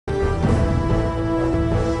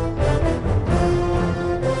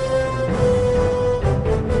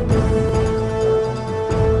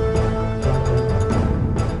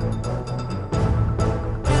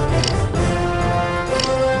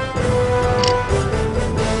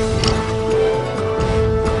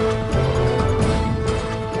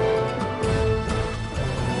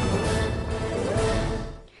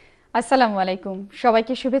আসসালামু আলাইকুম।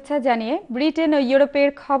 সবাইকে শুভেচ্ছা জানিয়ে ব্রিটেন ও ইউরোপের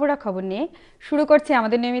খবরাখবর নিয়ে শুরু করছে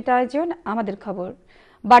আমাদের নিয়মিত আয়োজন আমাদের খবর।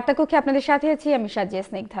 বার্তা কক্ষে আপনাদের সাথে আছি আমি সাজিয়া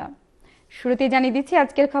স্নিগ্ধা। শুরুতেই জানিয়ে দিচ্ছি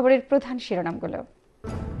আজকের খবরের প্রধান শিরোনামগুলো।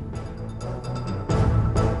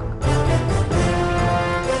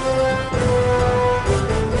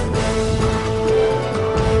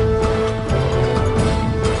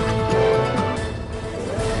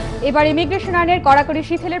 এবার ইমিগ্রেশন আইনের কড়াকড়ি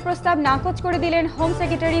শিথিলের প্রস্তাব নাকচ করে দিলেন হোম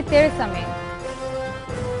সেক্রেটারি তেরেসা মে।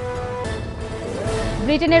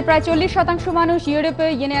 ব্রিটেনের প্রায় 40% মানুষ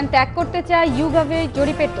ইউরোপীয় ইউনিয়ন ত্যাগ করতে চায় ইউগাভের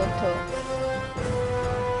জরিপের তথ্য।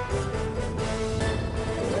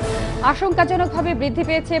 আশঙ্কাজনকভাবে বৃদ্ধি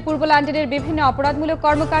পেয়েছে পূর্ব লন্ডনের বিভিন্ন অপরাধমূলক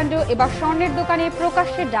কর্মকাণ্ড, এবার স্বর্ণের দোকানে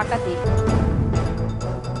প্রকাশ্যে ডাকাতি।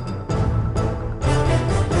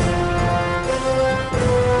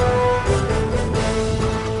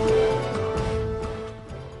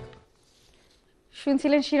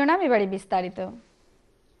 শুনছিলেন শিরোনাম, এবারে বিস্তারিত।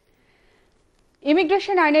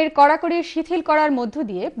 ইমিগ্রেশন আইনের কড়াকড়ি শিথিল করার মধ্য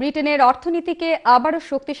দিয়ে ব্রিটেনের অর্থনীতিকে আবারও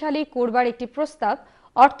শক্তিশালী করবার একটি প্রস্তাব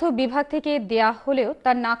অর্থ বিভাগ থেকে দেয়া হলেও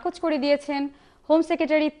তা নাকচ করে দিয়েছেন হোম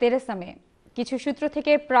সেক্রেটারি তেরেসা মে। কিছু সূত্র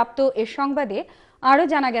থেকে প্রাপ্ত এ সংবাদে আরও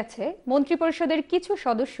জানা গেছে, মন্ত্রিপরিষদের কিছু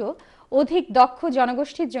সদস্য অধিক দক্ষ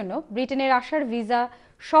জনগোষ্ঠীর জন্য ব্রিটেনের আসার ভিসা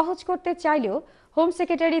সহজ করতে চাইলেও হোম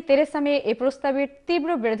সেক্রেটারি তেরেসা মে এ প্রস্তাবের তীব্র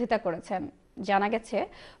বিরোধিতা করেছেন। জানা গেছে,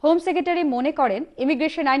 হোম সেক্রেটারি মনে করেন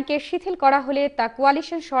ইমিগ্রেশন আইনকে শিথিল করা হলে তা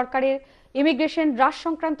কোয়ালিশন সরকারের ইমিগ্রেশন হ্রাস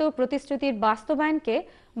সংক্রান্ত প্রতিশ্রুতির বাস্তবায়নকে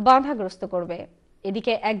বাধাগ্রস্ত করবে।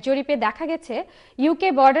 এদিকে এক জরিপে দেখা গেছে, ইউকে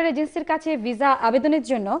বর্ডার এজেন্সির কাছে ভিসা আবেদনের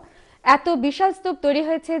জন্য এত বিশাল স্তূপ তৈরি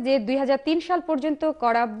হয়েছে যে 2003 সাল পর্যন্ত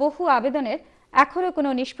করা বহু আবেদনের এখনও কোনো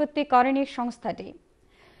নিষ্পত্তি করেনি সংস্থাটি।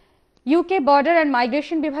 ইউকে বর্ডার অ্যান্ড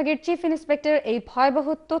মাইগ্রেশন বিভাগের চিফ ইন্সপেক্টর এই ভয়াবহ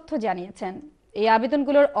তথ্য জানিয়েছেন। এই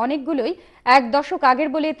আবেদনগুলোর অনেকগুলোই এক দশক আগের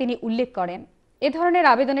বলে তিনি উল্লেখ করেন। এ ধরনের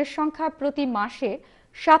আবেদনের সংখ্যা প্রতি মাসে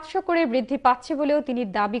 700 করে বৃদ্ধি পাচ্ছে বলেও তিনি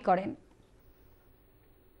দাবি করেন।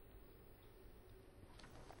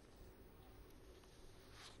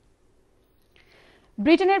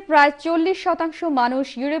 ব্রিটেনের প্রায় 40% মানুষ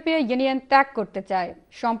ইউরোপীয় ইউনিয়ন ত্যাগ করতে চায়।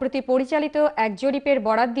 সম্প্রতি পরিচালিত এক জরিপের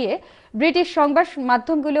বরাত দিয়ে ব্রিটিশ সংবাদ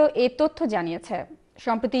মাধ্যমগুলো এই তথ্য জানিয়েছে।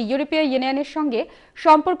 সম্প্রতি ইউরোপীয় ইউনিয়নের সঙ্গে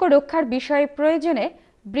সম্পর্ক রক্ষার বিষয়ে প্রয়োজনে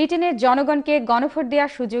ব্রিটেনের জনগণকে গণভোট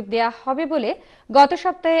দেওয়ার সুযোগ দেওয়া হবে বলে গত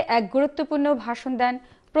সপ্তাহে এক গুরুত্বপূর্ণ ভাষণ দেন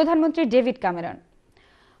প্রধানমন্ত্রী ডেভিড ক্যামেরন।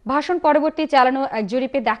 ভাষণ পরবর্তী চালানো এক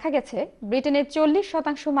জরিপে দেখা গেছে, ব্রিটেনের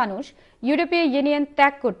 40% মানুষ ইউরোপীয় ইউনিয়ন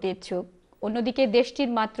ত্যাগ করতে ইচ্ছুক। অন্যদিকে দেশটির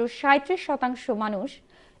মাত্র 37% মানুষ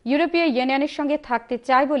ইউরোপীয় ইউনিয়নের সঙ্গে থাকতে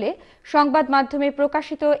চায় বলে সংবাদ মাধ্যমে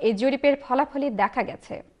প্রকাশিত এই জরিপের ফলাফলে দেখা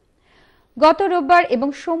গেছে। গত রোববার এবং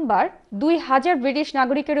সোমবার 2000 ব্রিটিশ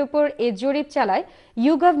নাগরিকের উপর এই জরিপ চালায়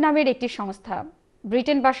ইউগাভ নামের একটি সংস্থা।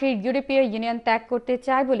 ব্রিটেনবাসী ইউরোপীয় ইউনিয়ন ত্যাগ করতে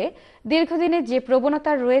চায় বলে দীর্ঘদিনের যে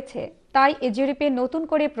প্রবণতা রয়েছে তাই এই জরিপে নতুন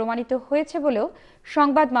করে প্রমাণিত হয়েছে বলেও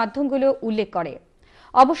সংবাদ মাধ্যমগুলো উল্লেখ করে।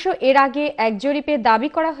 অবশ্য এর আগে এক জরিপে দাবি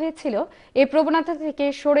করা হয়েছিল, এই প্রবণতা থেকে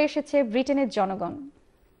সরে এসেছে ব্রিটেনের জনগণ।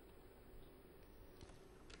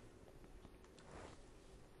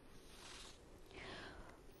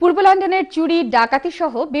 পূর্ব লন্ডনের চুরি, ডাকাতি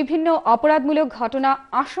সহ বিভিন্ন অপরাধমূলক ঘটনা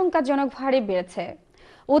আশঙ্কাজনক হারে বেড়েছে।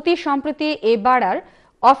 অতি সম্প্রতি এ বাড়ার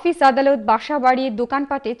অফিস, আদালত, বাসা বাড়ি,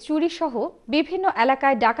 দোকানপাটে চুরি সহ বিভিন্ন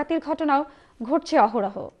এলাকায় ডাকাতির ঘটনাও ঘটছে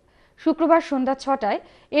অহরহ। শুক্রবার সন্ধ্যা 6টায়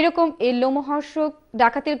এরকম এই লোমহর্ষক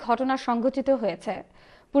ডাকাতির ঘটনা সংঘটিত হয়েছে।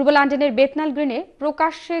 পূর্ব লন্ডনের বেথনাল গ্রিনে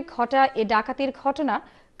প্রকাশ্যে ঘটা এ ডাকাতির ঘটনা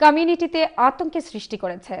কমিউনিটিতে আতঙ্কের সৃষ্টি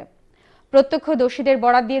করেছে। প্রত্যক্ষদর্শীদের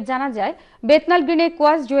বরাত দিয়ে জানা যায়, বেথনাল গ্রিনে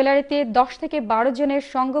কোয়াস জুয়েলারিতে 10 থেকে 12 জনের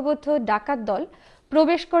সংঘবদ্ধ ডাকাত দল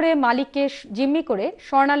প্রবেশ করে মালিককে জিম্মি করে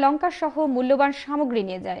স্বর্ণালংকার সহ মূল্যবান সামগ্রী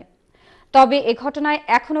নিয়ে যায়। তবে এ ঘটনায়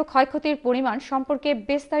এখনও ক্ষয়ক্ষতির পরিমাণ সম্পর্কে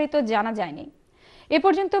বিস্তারিত জানা যায়নি। এ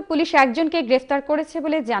পর্যন্ত পুলিশ একজনকে গ্রেফতার করেছে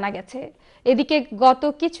বলে জানা গেছে। এদিকে গত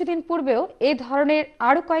কিছুদিন পূর্বেও এ ধরনের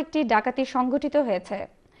আরও কয়েকটি ডাকাতি সংঘটিত হয়েছে।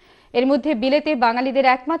 এর মধ্যে বিলেতে বাঙালিদের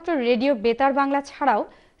একমাত্র রেডিও বেতার বাংলা ছাড়াও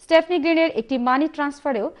স্টেফনি গ্রিনের একটি মানি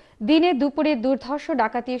ট্রান্সফারেও দিনে দুপুরে দুর্ধর্ষ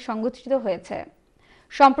ডাকাতি সংঘটিত হয়েছে।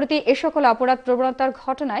 সম্প্রতি এ সকল অপরাধ প্রবণতার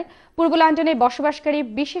ঘটনায় পূর্ব লন্ডনে বসবাসকারী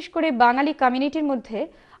বিশেষ করে বাঙালি কমিউনিটির মধ্যে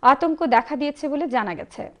আতঙ্ক দেখা দিয়েছে বলে জানা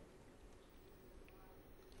গেছে।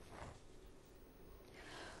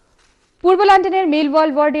 পূর্ব লন্ডনের মিলওয়াল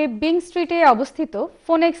ওয়ার্ডে বিং স্ট্রিটে অবস্থিত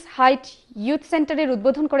ফোনেক্স হাইট ইউথ সেন্টারের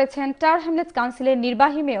উদ্বোধন করেছেন টাওয়ার হ্যামলেটস কাউন্সিলের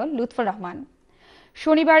নির্বাহী মেয়র লুৎফর রহমান।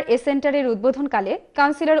 শনিবার এ সেন্টারের উদ্বোধনকালে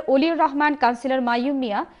councillor Oliur Rahman, councillor Mayum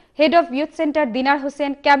Mia, head of youth centre dinar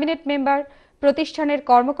Hossain, cabinet member, প্রতিষ্ঠানের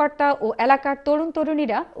কর্মকর্তা ও এলাকার তরুণ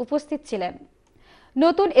তরুণীরা উপস্থিত ছিলেন।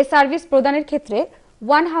 নতুন এ সার্ভিস প্রদানের ক্ষেত্রে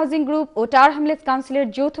ওয়ান হাউজিং গ্রুপ ও টাওয়ার হ্যামলেটস কাউন্সিলের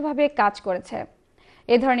যৌথভাবে কাজ করেছে।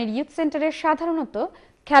 এ ধরনের ইউথ সেন্টারে সাধারণত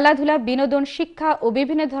খেলাধুলা, বিনোদন, শিক্ষা ও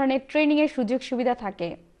বিভিন্ন ধরনের ট্রেনিংয়ের সুযোগ সুবিধা থাকে,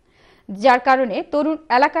 যার কারণে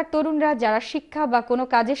এলাকার তরুণরা যারা শিক্ষা বা কোনো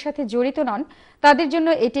কাজের সাথে জড়িত নন তাদের জন্য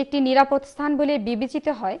এটি একটি নিরাপদ স্থান বলে বিবেচিত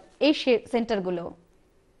হয় এই সেন্টারগুলো।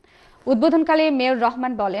 উদ্বোধনকালে মেয়র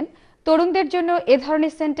রহমান বলেন, তরুণদের জন্য এ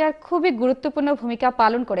ধরনের সেন্টার খুবই গুরুত্বপূর্ণ ভূমিকা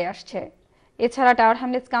পালন করে আসছে। এছাড়া টাওয়ার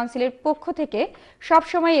হ্যামলেটস কাউন্সিলের পক্ষ থেকে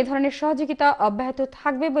সবসময় এ ধরনের সহযোগিতা অব্যাহত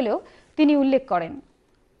থাকবে বলেও তিনি উল্লেখ করেন।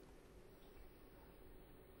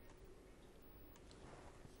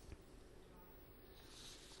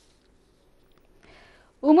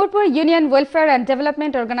 Umarpur union welfare and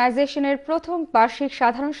development অর্গানাইজেশনের প্রথম বার্ষিক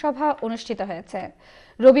সাধারণ সভা অনুষ্ঠিত হয়েছে।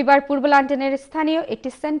 রবিবার পূর্ব লন্ডনের স্থানীয় একটি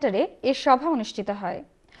সেন্টারে এ সভা অনুষ্ঠিত হয়।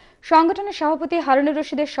 সংগঠনের সভাপতি হারুনুর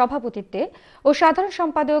রশিদের সভাপতিত্বে ও সাধারণ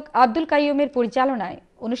সম্পাদক আব্দুল কাইয়ুমের পরিচালনায়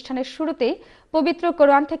অনুষ্ঠানের শুরুতেই পবিত্র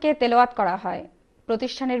কোরআন থেকে তেলাওয়াত করা হয়।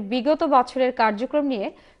 প্রতিষ্ঠানের বিগত বছরের কার্যক্রম নিয়ে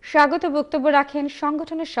স্বাগত বক্তব্য রাখেন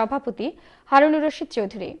সংগঠনের সভাপতি হারুনুর রশিদ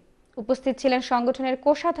চৌধুরী। উপস্থিত ছিলেন সংগঠনের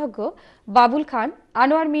কোষাধ্যক্ষ বাবুল খান,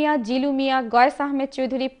 আনোয়ার মিয়া, জিলু মিয়া, গয়েস আহমেদ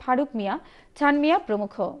চৌধুরী, ফারুক মিয়া, ছান মিয়া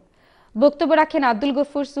প্রমুখ। বক্তব্য রাখেন আব্দুল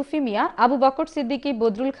গফুর, সুফি মিয়া, আবু বকর সিদ্দিকী,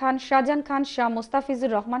 বদরুল খান, শাহজাহান খান, শাহ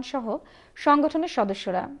মোস্তাফিজুর রহমান সহ সংগঠনের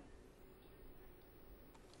সদস্যরা।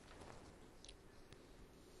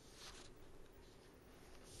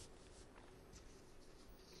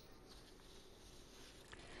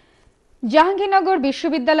 জাহাঙ্গীরনগর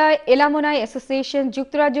বিশ্ববিদ্যালয় এলামনাই অ্যাসোসিয়েশন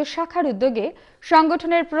যুক্তরাজ্য শাখার উদ্যোগে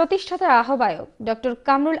সংগঠনের প্রতিষ্ঠাতা আহ্বায়ক ডক্টর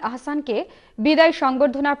কামরুল আহসানকে বিদায়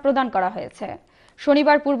সংবর্ধনা প্রদান করা হয়েছে।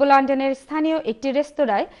 শনিবার পূর্ব লন্ডনের স্থানীয় একটি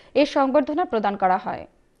রেস্তোরাঁয় এই সংবর্ধনা প্রদান করা হয়।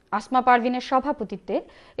 আসমা পারভিনের সভাপতিত্বে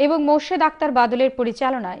এবং মোর্শেদ আক্তার বাদলের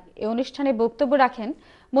পরিচালনায় এই অনুষ্ঠানে বক্তব্য রাখেন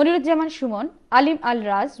মনিরুজ্জামান সুমন, আলিম আল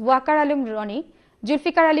রাজ, ওয়াকার আলম রনি,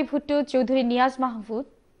 জুলফিকার আলী ভুট্টো, চৌধুরী নিয়াজ মাহমুদ,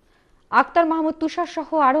 আক্তার মাহমুদ তুষার সহ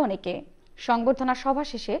আরও অনেকে। সংবর্ধনা সভা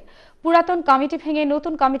শেষে পুরাতন কমিটি ভেঙে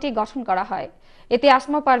নতুন কমিটি গঠন করা হয়। এতে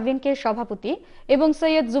আসমা পারভিনকে সভাপতি এবং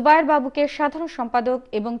সৈয়দ জুবায়ের বাবুকে সাধারণ সম্পাদক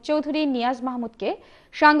এবং চৌধুরী নিয়াজ মাহমুদকে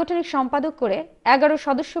সাংগঠনিক সম্পাদক করে 11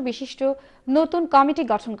 সদস্য বিশিষ্ট নতুন কমিটি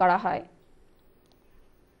গঠন করা হয়।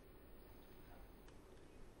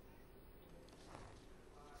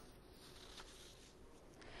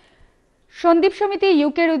 সন্দীপ সমিতি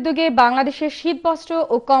ইউকের উদ্যোগে বাংলাদেশের শীতবস্ত্র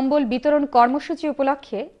ও কম্বল বিতরণ কর্মসূচি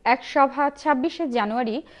উপলক্ষে এক সভা 26শে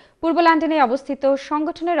জানুয়ারি পূর্ব লন্ডনে অবস্থিত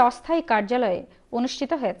সংগঠনের অস্থায়ী কার্যালয়ে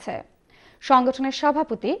অনুষ্ঠিত হয়েছে। সংগঠনের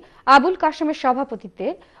সভাপতি আবুল কাশেমের সভাপতিত্বে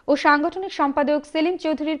ও সাংগঠনিক সম্পাদক সেলিম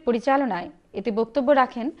চৌধুরীর পরিচালনায় এতে বক্তব্য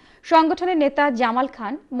রাখেন সংগঠনের নেতা জামাল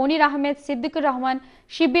খান, মনির আহমেদ, সিদ্দিকুর রহমান,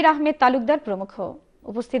 শিব্বির আহমেদ তালুকদার প্রমুখ।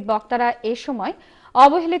 উপস্থিত বক্তারা এ সময়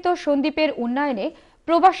অবহেলিত সন্দ্বীপের উন্নয়নে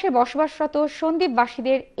প্রবাসে বসবাসরত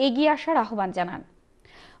সন্দ্বীপবাসীদের এগিয়ে আসার আহ্বান জানান।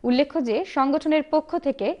 উল্লেখ্য যে সংগঠনের পক্ষ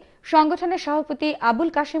থেকে সংগঠনের সভাপতি আবুল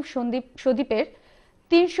কাশেম সন্দ্বীপের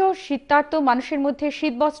 300 শীতার্ত মানুষের মধ্যে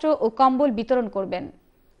শীতবস্ত্র ও কম্বল বিতরণ করবেন।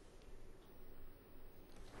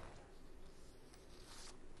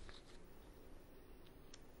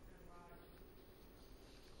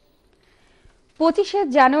 পঁচিশে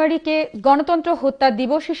জানুয়ারিকে গণতন্ত্র হত্যা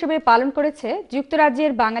দিবস হিসেবে পালন করেছে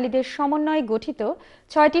যুক্তরাজ্যের বাঙালিদের সমন্বয়ে গঠিত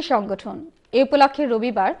 6টি সংগঠন। এ উপলক্ষে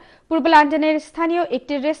রবিবার পূর্ব লন্ডনের স্থানীয়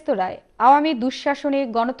একটি রেস্তোরাঁয় আওয়ামী দুঃশাসনে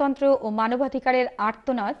গণতন্ত্র ও মানবাধিকারের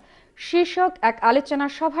আর্তনাদ শীর্ষক এক আলোচনা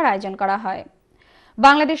সভার আয়োজন করা হয়।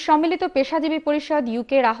 বাংলাদেশ সম্মিলিত পেশাজীবী পরিষদ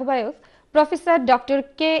ইউকের আহ্বায়ক প্রফেসর ডক্টর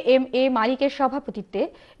KMA মালিকের সভাপতিত্বে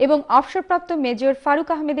এবং অবসরপ্রাপ্ত মেজর ফারুক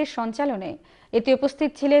আহমেদের সঞ্চালনে এতে উপস্থিত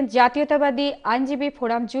ছিলেন জাতীয়তাবাদী আইনজীবী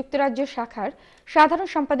ফোরাম যুক্তরাজ্য শাখার সাধারণ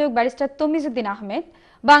সম্পাদক ব্যারিস্টার তমিজউদ্দিন আহমেদ,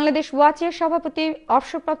 বাংলাদেশ ওয়াচের সভাপতি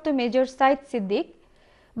অবসরপ্রাপ্ত major Saeed Siddique,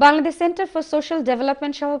 Bangladesh centre for social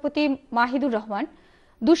development সভাপতি মাহিদুর রহমান,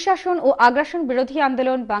 দুঃশাসন ও আগ্রাসন বিরোধী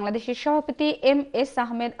আন্দোলন বাংলাদেশের সভাপতি MS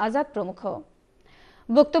আহমেদ আজাদ প্রমুখ।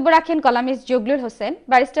 বক্তব্য রাখেন কলামিস্ট জগলুল হোসেন,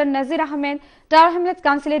 ব্যারিস্টার নাজির আহমেদ, টাওয়ার হ্যামলেটস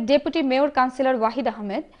কাউন্সিলের deputy mayor councillor Wahid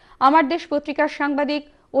Ahmed, আমার দেশ পত্রিকার সাংবাদিক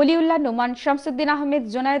অলিউল্লাহ নোমান, শামসুদ্দিন আহমেদ,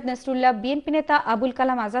 জোনায়েদ নসরুল্লাহ, বিএনপি নেতা আবুল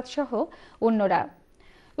কালাম আজাদ সহ অন্যরা।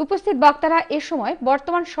 উপস্থিত বক্তারা এ সময়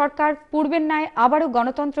বর্তমান সরকার পূর্বের ন্যায় আবারও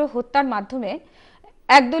গণতন্ত্র হত্যার মাধ্যমে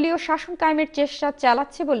একদলীয় শাসন কায়েমের চেষ্টা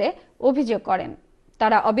চালাচ্ছে বলে অভিযোগ করেন।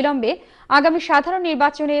 তারা অবিলম্বে আগামী সাধারণ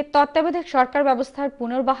নির্বাচনে তত্ত্বাবধায়ক সরকার ব্যবস্থার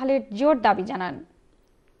পুনর্বহালের জোর দাবি জানান।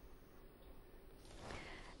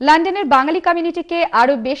 লন্ডনের বাঙালি কমিউনিটিকে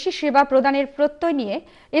আরও বেশি সেবা প্রদানের প্রত্যয় নিয়ে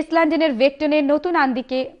ইস্ট লন্ডনের ভেক্টনের নতুন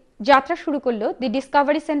আন্দিকে যাত্রা শুরু করল দি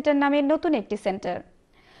ডিসকভারি সেন্টার নামের নতুন একটি সেন্টার।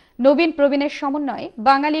 নবীন প্রবীণের সমন্বয়ে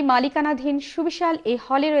বাঙালি মালিকানাধীন সুবিশাল এই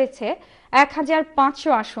হলে রয়েছে 1500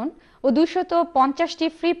 আসন, ও 250টি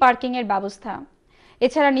ফ্রি পার্কিং এর ব্যবস্থা।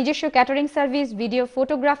 এছাড়া নিজস্ব ক্যাটারিং সার্ভিস, ভিডিও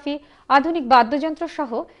ফটোগ্রাফি, আধুনিক বাদ্যযন্ত্র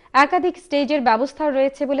সহ একাধিক স্টেজের ব্যবস্থা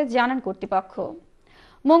রয়েছে বলে জানান কর্তৃপক্ষ।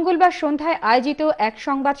 মঙ্গলবার সন্ধ্যায় আয়োজিত এক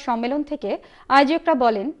সংবাদ সম্মেলন থেকে আয়োজকরা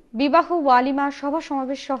বলেন, বিবাহ, ওয়ালিমা, সভা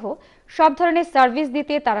সমাবেশ সহ সব ধরনের সার্ভিস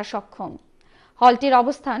দিতে তারা সক্ষম। হলটির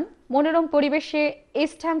অবস্থান মনোরম পরিবেশে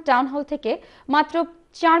ইস্টহ্যাম টাউন হল থেকে মাত্র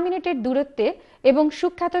 4 মিনিটের দূরত্বে এবং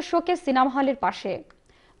সুখ্যাত শোকেস সিনেমা হলের পাশে।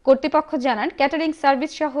 কর্তৃপক্ষ জানান, ক্যাটারিং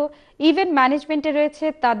সার্ভিস সহ ইভেন্ট ম্যানেজমেন্টে রয়েছে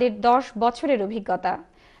তাদের 10 বছরের অভিজ্ঞতা।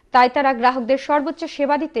 তাই তারা গ্রাহকদের সর্বোচ্চ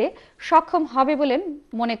সেবা দিতে সক্ষম হবে বলে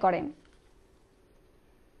মনে করেন।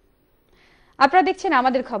 আপনারা দেখছেন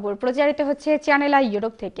আমাদের খবর, প্রচারিত হচ্ছে চ্যানেল আই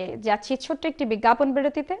ইউরোপ থেকে। যাচ্ছি ছোট্ট একটি বিজ্ঞাপন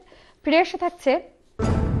বিরতিতে, ফিরে এসে থাকছে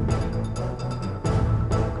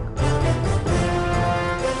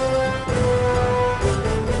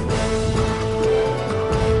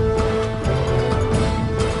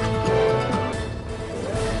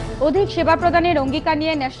অধিক সেবা প্রদানের অঙ্গীকার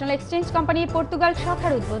নিয়ে ন্যাশনাল এক্সচেঞ্জ কোম্পানির পর্তুগাল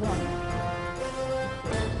শাখার উদ্বোধন।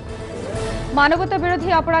 মানবতা বিরোধী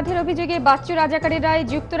অপরাধের অভিযোগে বাচ্চু রাজাকারের রায়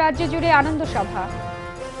যুক্তরাজ্য জুড়ে আনন্দ সভা।